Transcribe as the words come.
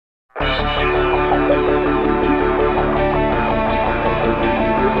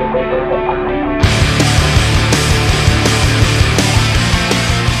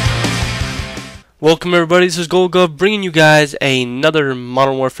Welcome everybody, this is GoldGlove bringing you guys another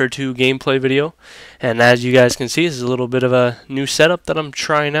Modern Warfare 2 gameplay video. And as you guys can see, this is a little bit of a new setup that I'm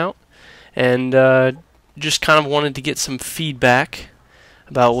trying out. And just kind of wanted to get some feedback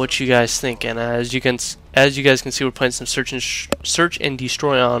about what you guys think. And as you guys can see, we're playing some search and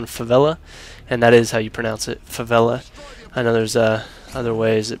destroy on Favela. And that is how you pronounce it, Favela. I know there's other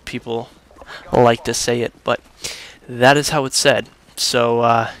ways that people like to say it, but that is how it's said.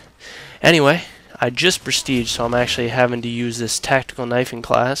 So anyway, I just prestige, so I'm actually having to use this tactical knifing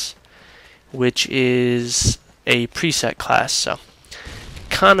class, which is a preset class. So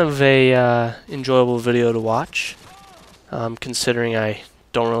kind of a enjoyable video to watch, considering I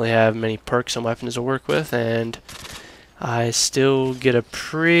don't really have many perks and weapons to work with, and I still get a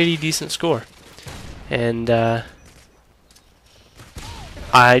pretty decent score. And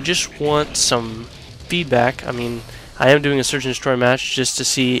I just want some feedback. I mean, I am doing a search and destroy match just to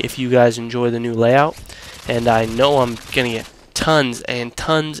see if you guys enjoy the new layout, and I know I'm gonna get tons and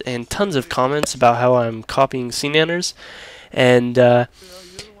tons and tons of comments about how I'm copying scene enters, and I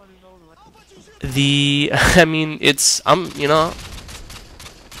mean,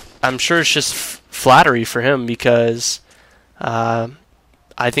 I'm sure it's just flattery for him, because I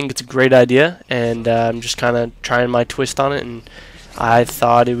think it's a great idea, and I'm just kind of trying my twist on it, and I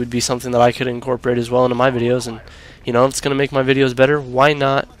thought it would be something that I could incorporate as well into my videos. And you know, if it's going to make my videos better, why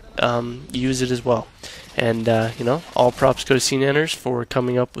not use it as well? And, you know, all props go to Scene Enters for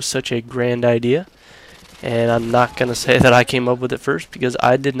coming up with such a grand idea. And I'm not going to say that I came up with it first, because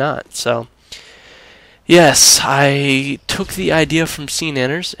I did not. So, yes, I took the idea from Scene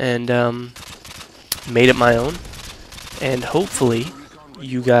Enters and made it my own. And hopefully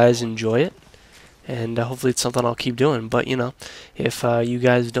you guys enjoy it. And hopefully it's something I'll keep doing. But, you know, if you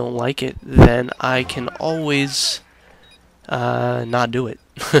guys don't like it, then I can always not do it.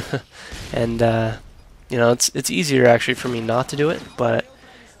 And you know, it's easier actually for me not to do it, but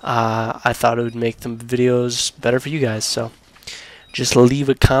I thought it would make the videos better for you guys. So just leave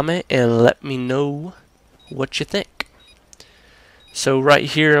a comment and let me know what you think. So right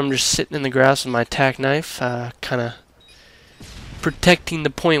here I'm just sitting in the grass with my tack knife, kind of protecting the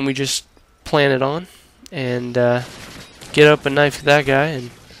point we just planted on, and get up and knife that guy,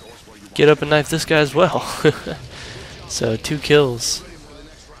 and get up and knife this guy as well. So 2 kills,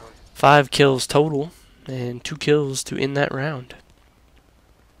 5 kills total, and 2 kills to end that round.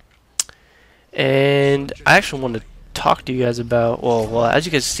 And I actually wanted to talk to you guys about, well, as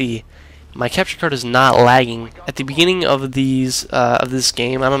you guys see, my capture card is not lagging. At the beginning of these of this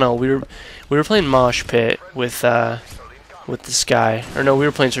game, I don't know, we were playing Mosh Pit with this guy, or no, we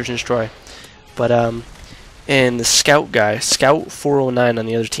were playing Search and Destroy, but and the scout guy, Scout 409 on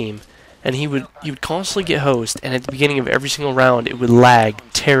the other team, and he would constantly get host, and at the beginning of every single round it would lag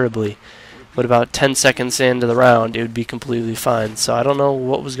terribly, but about 10 seconds into the round it would be completely fine. So I don't know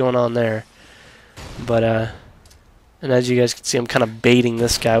what was going on there, but and as you guys can see, I'm kind of baiting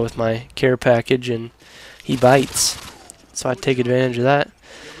this guy with my care package, and he bites, so I take advantage of that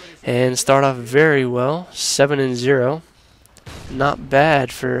and start off very well, 7-0. Not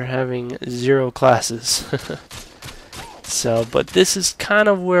bad for having 0 classes. So, but this is kind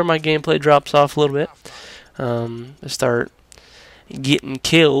of where my gameplay drops off a little bit. I start getting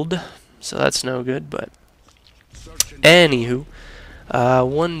killed, so that's no good. But anywho,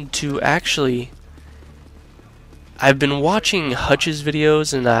 wanted to actually, I've been watching Hutch's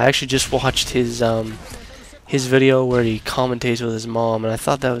videos, and I actually just watched his video where he commentates with his mom, and I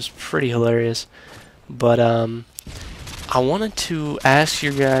thought that was pretty hilarious. But I wanted to ask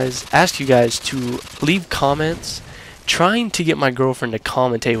you guys to leave comments trying to get my girlfriend to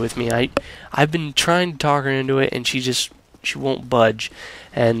commentate with me. I've been trying to talk her into it, and she won't budge.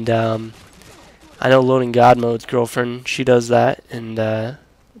 And I know Loading God Mode's girlfriend, she does that, and I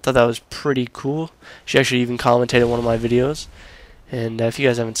thought that was pretty cool. She actually even commentated one of my videos, and if you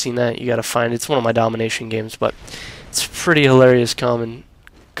guys haven't seen that, you gotta find it. It's one of my domination games, but it's pretty hilarious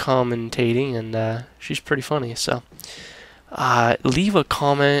commentating, and she's pretty funny. So leave a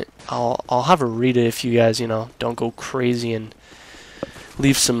comment. I'll have her read it if you guys, you know, don't go crazy and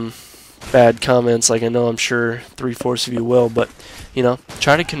leave some bad comments, like I know I'm sure 3/4 of you will. But you know,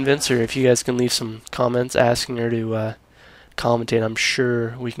 try to convince her. If you guys can leave some comments asking her to commentate, I'm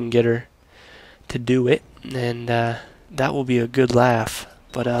sure we can get her to do it, and that will be a good laugh.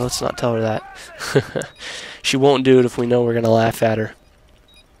 But let's not tell her that. She won't do it if we know we're gonna laugh at her.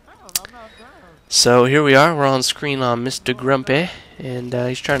 So here we are, we're on screen on Mr. Grumpy, And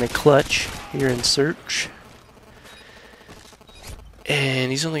he's trying to clutch here in search.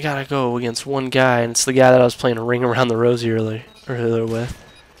 And he's only got to go against one guy, and it's the guy that I was playing a ring around the rosy earlier with.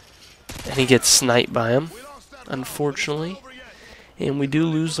 And he gets sniped by him, unfortunately. And we do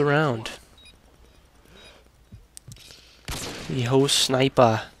lose the round. The host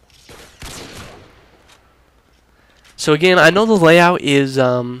sniper. So again, I know the layout is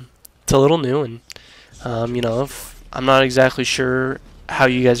it's a little new, and you know, I'm not exactly sure how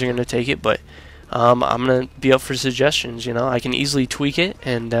you guys are going to take it, but I'm going to be up for suggestions. You know, I can easily tweak it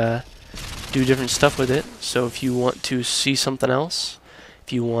and do different stuff with it. So if you want to see something else,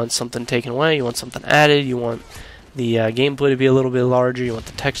 if you want something taken away, you want something added, you want the gameplay to be a little bit larger, you want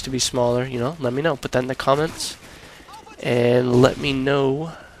the text to be smaller, you know, let me know. Put that in the comments and let me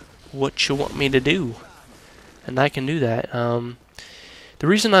know what you want me to do, and I can do that. The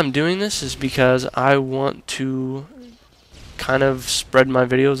reason I'm doing this is because I want to kind of spread my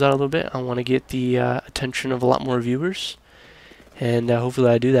videos out a little bit. I want to get the attention of a lot more viewers, and hopefully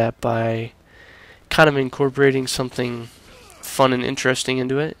I do that by kind of incorporating something fun and interesting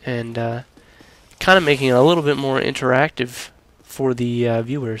into it, and kind of making it a little bit more interactive for the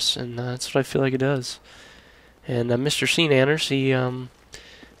viewers, and that's what I feel like it does. And Mr. Nanners, he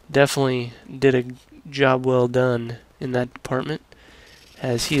definitely did a job well done in that department,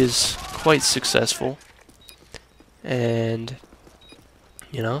 as he is quite successful. And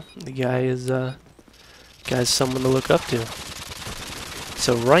you know, the guy is guy's someone to look up to.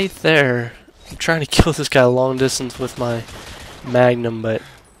 So right there, I'm trying to kill this guy long distance with my Magnum, but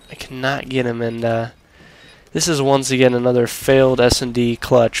I cannot get him. And this is once again another failed S&D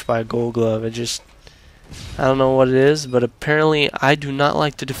clutch by GoldGlove. I don't know what it is, but apparently I do not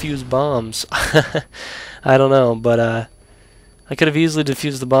like to defuse bombs. I don't know, but I could have easily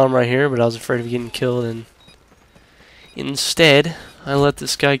defused the bomb right here, but I was afraid of getting killed, and instead I let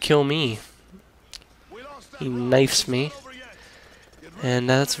this guy kill me. He knifes me, and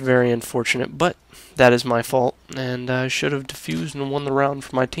that's very unfortunate, but that is my fault, and I should have defused and won the round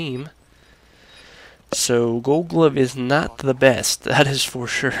for my team. So GoldGlove is not the best, that is for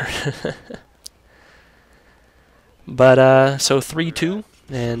sure. But so 3-2,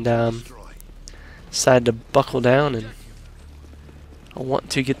 and decided to buckle down, and I want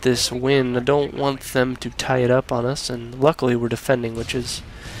to get this win. I don't want them to tie it up on us, and luckily we're defending, which is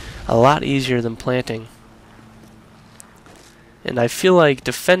a lot easier than planting. And I feel like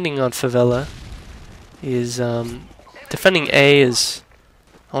defending on Favela is defending A is,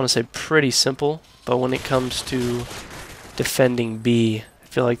 I want to say, pretty simple, but when it comes to defending B, I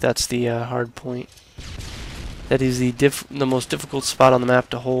feel like that's the hard point. That is the most difficult spot on the map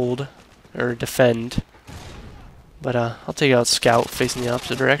to hold or defend. But I'll take out Scout facing the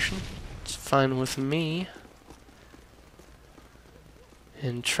opposite direction. It's fine with me.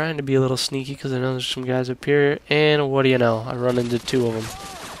 And trying to be a little sneaky because I know there's some guys up here. And what do you know? I run into two of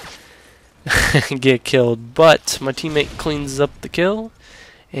them. And get killed. But my teammate cleans up the kill.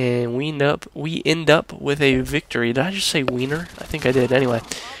 And we end up with a victory. Did I just say wiener? I think I did. Anyway,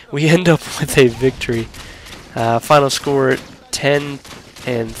 we end up with a victory. Final score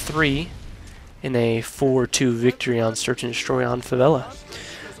 10-3 in a 4-2 victory on Search and Destroy on Favela.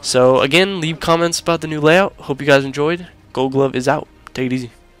 So again, leave comments about the new layout. Hope you guys enjoyed. GoldGlove is out. Take it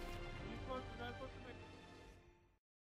easy.